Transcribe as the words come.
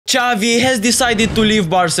Xavi has decided to leave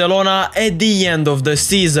Barcelona at the end of the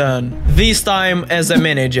season, this time as a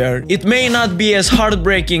manager. It may not be as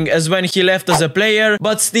heartbreaking as when he left as a player,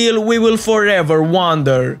 but still we will forever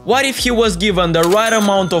wonder, what if he was given the right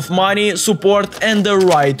amount of money, support and the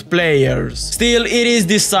right players? Still, it is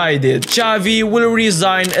decided, Xavi will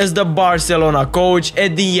resign as the Barcelona coach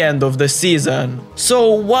at the end of the season. So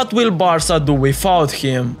what will Barca do without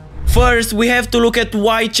him? First, we have to look at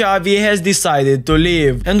why Xavi has decided to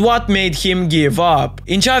leave and what made him give up.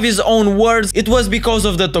 In Xavi's own words, it was because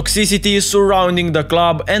of the toxicity surrounding the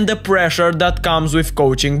club and the pressure that comes with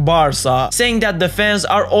coaching Barca, saying that the fans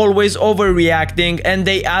are always overreacting and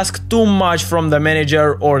they ask too much from the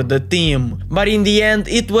manager or the team. But in the end,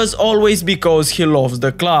 it was always because he loves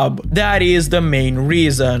the club. That is the main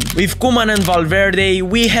reason. With Koeman and Valverde,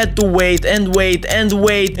 we had to wait and wait and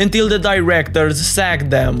wait until the directors sacked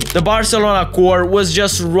them. The Barcelona core was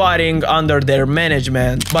just rotting under their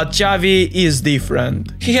management, but Xavi is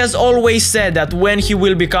different. He has always said that when he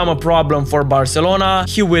will become a problem for Barcelona,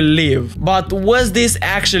 he will leave. But was this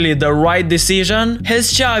actually the right decision?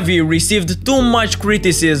 Has Xavi received too much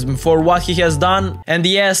criticism for what he has done? And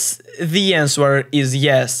yes, the answer is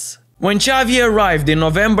yes. When Xavi arrived in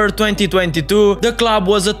November 2022, the club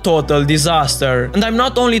was a total disaster. And I'm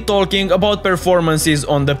not only talking about performances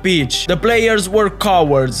on the pitch. The players were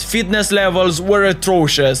cowards, fitness levels were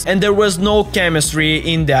atrocious, and there was no chemistry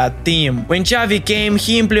in that team. When Xavi came,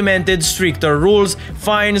 he implemented stricter rules,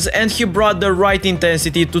 fines, and he brought the right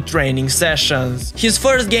intensity to training sessions. His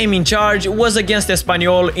first game in charge was against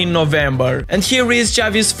Espanyol in November, and here is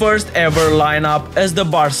Xavi's first ever lineup as the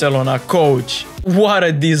Barcelona coach. What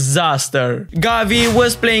a disaster! Xavi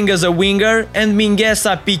was playing as a winger and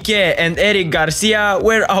Mingueza, Piqué and Eric Garcia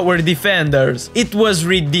were our defenders. It was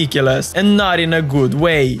ridiculous and not in a good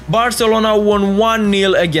way. Barcelona won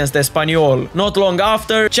 1-0 against Espanyol. Not long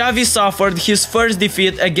after, Xavi suffered his first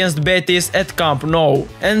defeat against Betis at Camp Nou.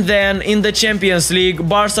 And then in the Champions League,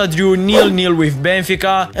 Barca drew 0-0 with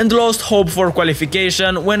Benfica and lost hope for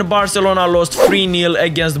qualification when Barcelona lost 3-0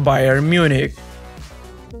 against Bayern Munich.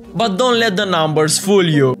 But don't let the numbers fool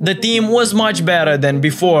you. The team was much better than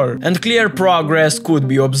before, and clear progress could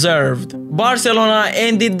be observed. Barcelona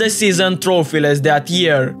ended the season trophyless that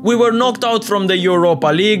year. We were knocked out from the Europa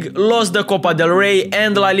League, lost the Copa del Rey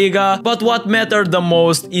and La Liga, but what mattered the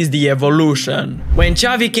most is the evolution. When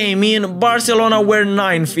Xavi came in, Barcelona were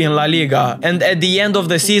 9th in La Liga, and at the end of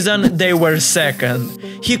the season they were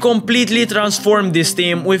 2nd. He completely transformed this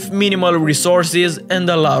team with minimal resources and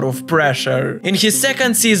a lot of pressure. In his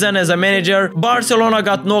second season as a manager, Barcelona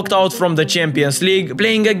got knocked out from the Champions League,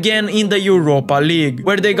 playing again in the Europa League,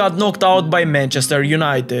 where they got knocked out by Manchester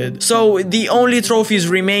United. So the only trophies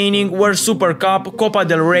remaining were Super Cup, Copa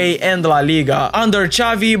del Rey and La Liga. Under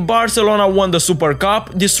Xavi, Barcelona won the Super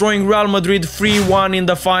Cup, destroying Real Madrid 3-1 in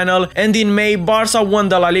the final, and in May, Barca won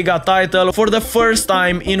the La Liga title for the first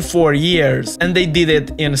time in 4 years, and they did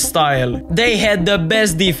it in style. They had the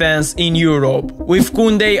best defense in Europe, with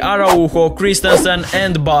Koundé, Araujo, Christensen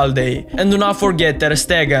and Balde. And do not forget Ter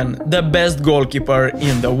Stegen, the best goalkeeper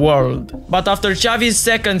in the world. But after Xavi's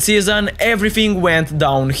second season, everything went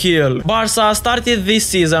downhill. Barca started this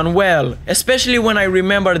season well, especially when I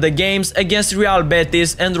remember the games against Real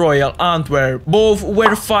Betis and Royal Antwerp. Both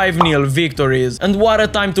were 5-0 victories, and what a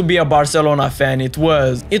time to be a Barcelona fan it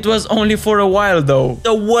was. It was only for a while though.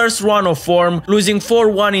 The worst run of form, losing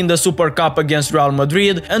 4-1 in the Super Cup against Real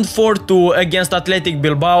Madrid and 4-2 against Athletic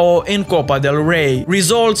Bilbao in Copa del Rey.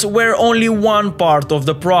 Results were only one part of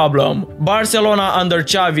the problem. Barcelona under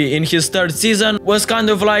Xavi in his third season was kind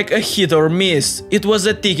of like a hit or miss. It was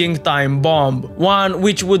a ticking time bomb, one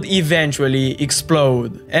which would eventually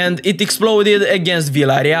explode. And it exploded against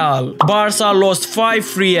Villarreal. Barca lost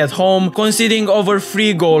 5-3 at home, conceding over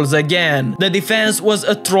 3 goals again. The defense was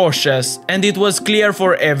atrocious, and it was clear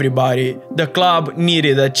for everybody. The club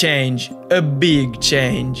needed a change, a big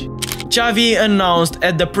change. Xavi announced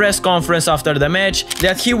at the press conference after the match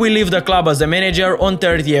that he will leave the club as a manager on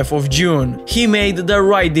 30th of June. He made the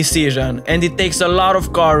right decision, and it takes a lot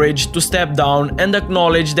of courage to step down and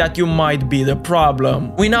acknowledge that you might be the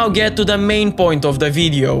problem. We now get to the main point of the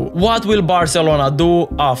video. What will Barcelona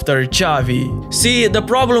do after Xavi? See, the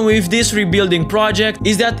problem with this rebuilding project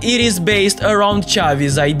is that it is based around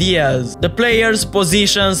Xavi's ideas. The players,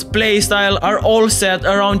 positions, playstyle are all set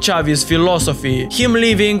around Xavi's philosophy. Him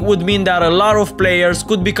leaving would mean mean that a lot of players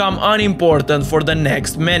could become unimportant for the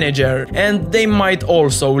next manager, and they might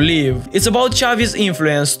also leave. It's about Xavi's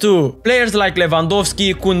influence too. Players like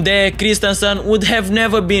Lewandowski, Koundé, Christensen would have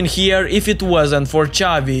never been here if it wasn't for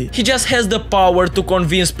Xavi. He just has the power to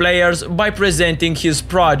convince players by presenting his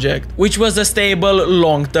project, which was a stable,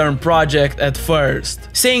 long-term project at first.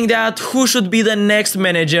 Saying that, who should be the next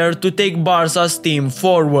manager to take Barca's team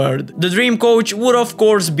forward? The dream coach would of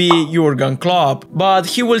course be Jurgen Klopp, but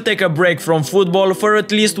he will take a break from football for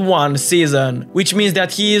at least one season, which means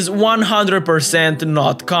that he is 100%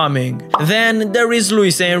 not coming. Then there is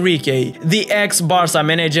Luis Enrique, the ex-Barca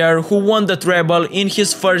manager who won the treble in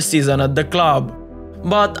his first season at the club.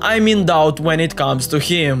 But I'm in doubt when it comes to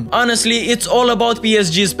him. Honestly, it's all about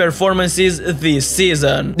PSG's performances this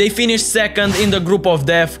season. They finished second in the group of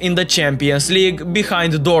death in the Champions League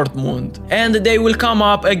behind Dortmund, and they will come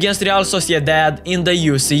up against Real Sociedad in the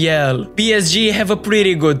UCL. PSG have a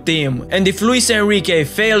pretty good team, and if Luis Enrique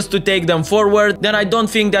fails to take them forward, then I don't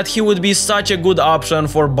think that he would be such a good option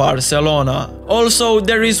for Barcelona. Also,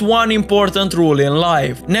 there is one important rule in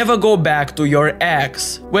life: never go back to your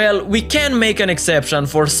ex. Well, we can make an exception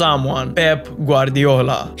for someone, Pep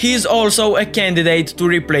Guardiola. He is also a candidate to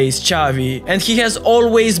replace Xavi, and he has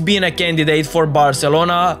always been a candidate for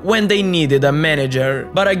Barcelona when they needed a manager.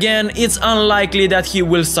 But again, it's unlikely that he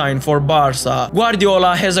will sign for Barca.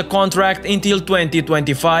 Guardiola has a contract until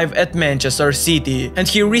 2025 at Manchester City, and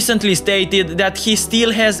he recently stated that he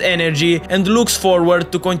still has energy and looks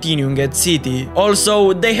forward to continuing at City.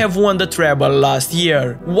 Also, they have won the treble last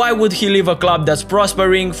year. Why would he leave a club that's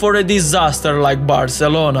prospering for a disaster like Barcelona?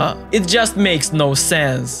 It just makes no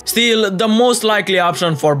sense. Still, the most likely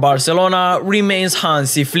option for Barcelona remains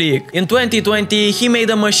Hansi Flick. In 2020, he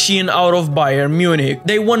made a machine out of Bayern Munich.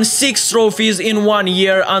 They won 6 trophies in 1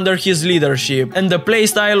 year under his leadership, and the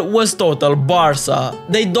playstyle was total Barca.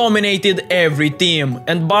 They dominated every team,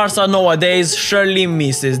 and Barca nowadays surely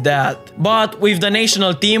misses that. But with the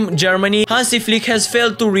national team, Germany, Hansi Flick has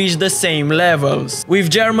failed to reach the same levels.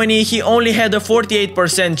 With Germany, he only had a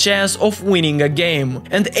 48% chance of winning a game,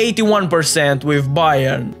 and 81% with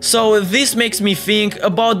Bayern. So this makes me think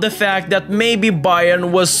about the fact that maybe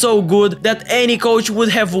Bayern was so good that any coach would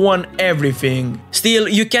have won everything. Still,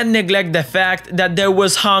 you can't neglect the fact that there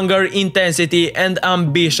was hunger, intensity and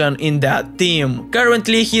ambition in that team.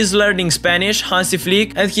 Currently, he is learning Spanish, Hansi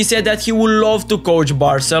Flick, and he said that he would love to coach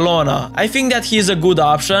Barcelona. I think that he is a good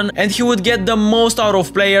option, and he would get the most out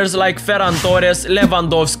of players like Ferran Torres,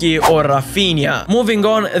 Lewandowski or Rafinha. Moving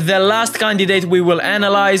on, the last candidate we will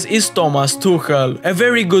analyze is Thomas Tuchel, a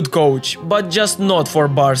very good coach, but just not for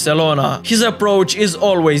Barcelona. His approach is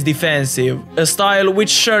always defensive, a style which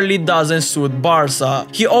surely doesn't suit Barca.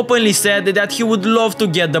 He openly said that he would love to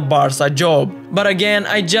get the Barca job, but again,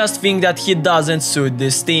 I just think that he doesn't suit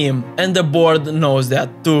this team, and the board knows that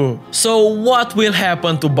too. So what will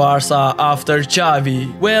happen to Barca after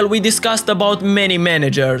Xavi? Well, we discussed about many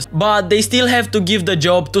managers, but they still have to give the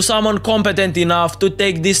job to someone competent enough to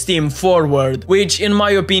take this team forward, which in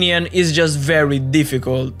my opinion is just very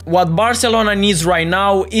difficult. What Barcelona needs right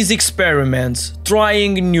now is experiments,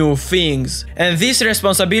 trying new things, and this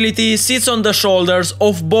responsibility sits on the shoulders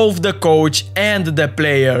of both the coach and the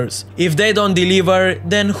players. If they don't deliver,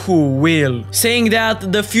 then who will? Saying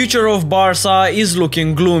that, the future of Barca is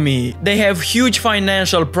looking gloomy. They have huge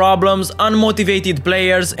financial problems, unmotivated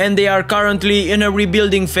players, and they are currently in a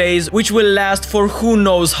rebuilding phase which will last for who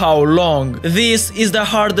knows how long. This is the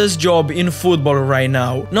hardest job in football right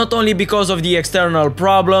now, not only because of the external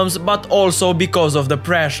problems, but also because of the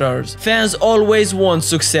pressures. Fans always want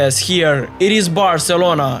success here. It is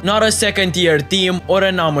Barcelona, not a second-tier team or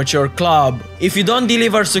an amateur club. If you don't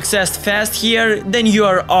deliver success fast here, then you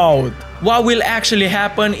are out. What will actually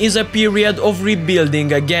happen is a period of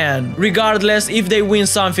rebuilding again, regardless if they win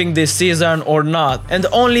something this season or not, and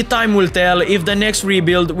only time will tell if the next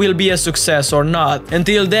rebuild will be a success or not.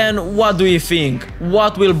 Until then, what do you think?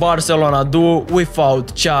 What will Barcelona do without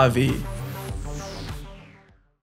Xavi?